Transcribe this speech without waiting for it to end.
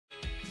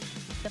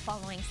The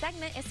following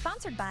segment is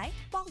sponsored by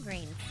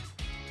Walgreens.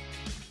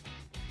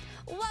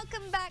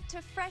 Welcome back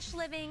to Fresh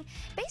Living.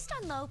 Based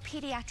on low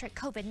pediatric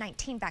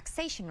COVID-19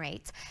 vaccination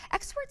rates,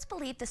 experts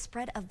believe the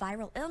spread of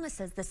viral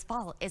illnesses this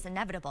fall is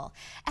inevitable,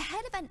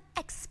 ahead of an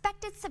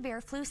expected severe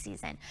flu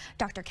season.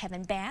 Dr.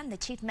 Kevin Ban, the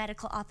Chief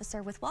Medical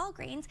Officer with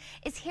Walgreens,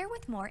 is here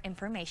with more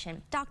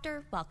information.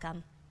 Doctor,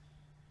 welcome.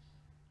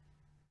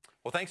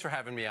 Well, thanks for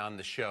having me on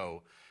the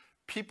show.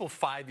 People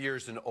 5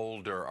 years and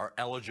older are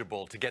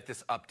eligible to get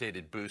this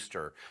updated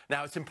booster.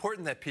 Now, it's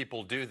important that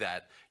people do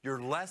that.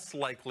 You're less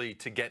likely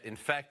to get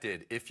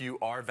infected if you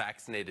are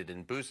vaccinated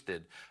and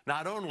boosted.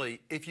 Not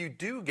only, if you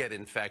do get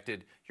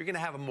infected, you're going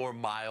to have a more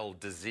mild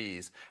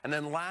disease. And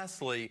then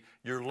lastly,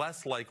 you're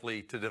less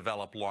likely to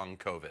develop long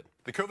COVID.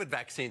 The COVID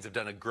vaccines have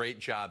done a great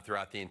job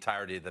throughout the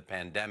entirety of the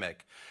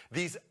pandemic.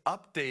 These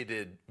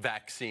updated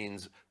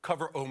vaccines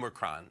cover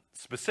Omicron.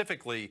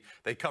 Specifically,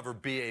 they cover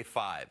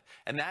BA.5.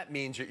 And that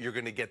means that you're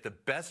going to get the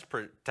best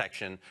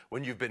protection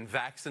when you've been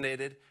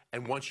vaccinated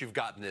and once you've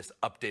gotten this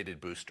updated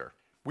booster.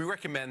 We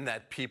recommend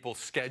that people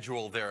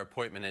schedule their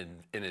appointment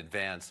in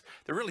advance.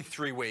 There are really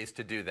three ways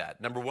to do that.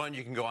 Number one,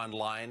 you can go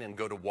online and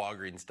go to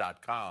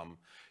Walgreens.com.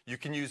 You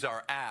can use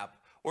our app,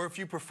 or if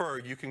you prefer,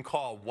 you can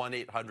call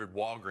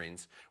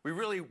 1-800-WALGREENS. We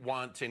really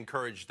want to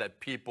encourage that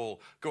people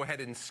go ahead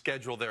and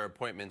schedule their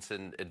appointments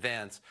in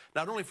advance,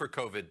 not only for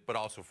COVID, but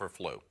also for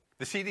flu.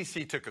 The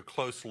CDC took a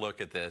close look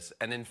at this,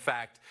 and in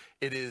fact,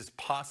 it is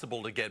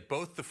possible to get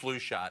both the flu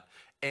shot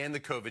and the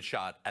COVID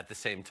shot at the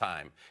same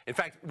time. In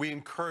fact, we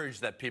encourage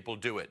that people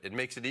do it. It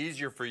makes it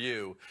easier for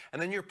you,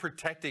 and then you're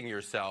protecting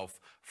yourself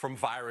from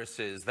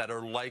viruses that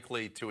are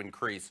likely to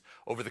increase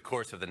over the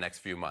course of the next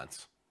few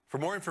months. For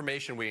more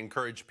information, we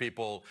encourage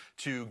people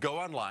to go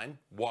online,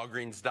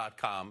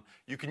 Walgreens.com.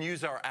 You can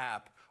use our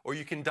app, or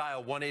you can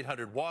dial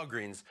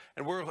 1-800-WALGREENS,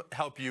 and we'll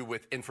help you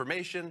with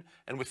information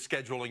and with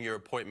scheduling your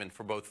appointment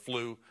for both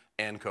flu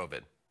and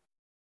COVID.